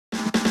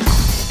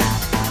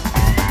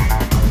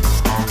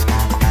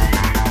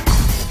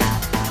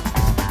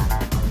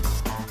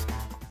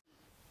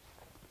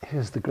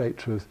Here's the great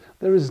truth.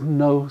 There is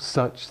no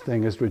such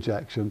thing as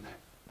rejection.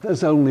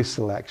 There's only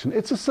selection.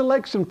 It's a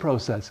selection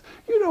process.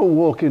 You don't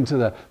walk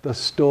into the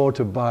store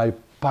to buy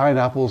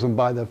pineapples and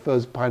buy the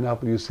first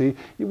pineapple you see.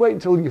 You wait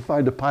until you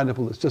find a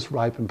pineapple that's just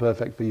ripe and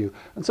perfect for you.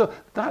 And so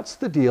that's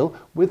the deal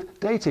with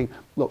dating.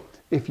 Look,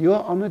 if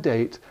you're on a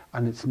date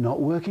and it's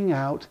not working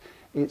out,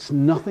 it's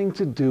nothing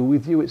to do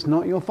with you. It's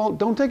not your fault.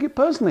 Don't take it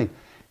personally.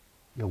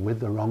 You're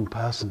with the wrong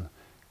person,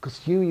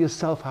 because you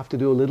yourself have to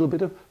do a little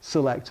bit of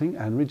selecting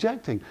and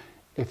rejecting.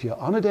 If you're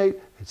on a date,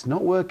 it's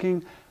not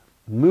working,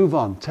 move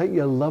on. Take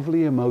your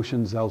lovely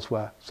emotions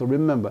elsewhere. So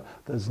remember,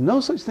 there's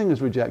no such thing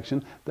as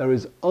rejection. There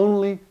is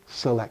only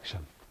selection.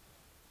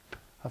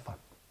 Have fun.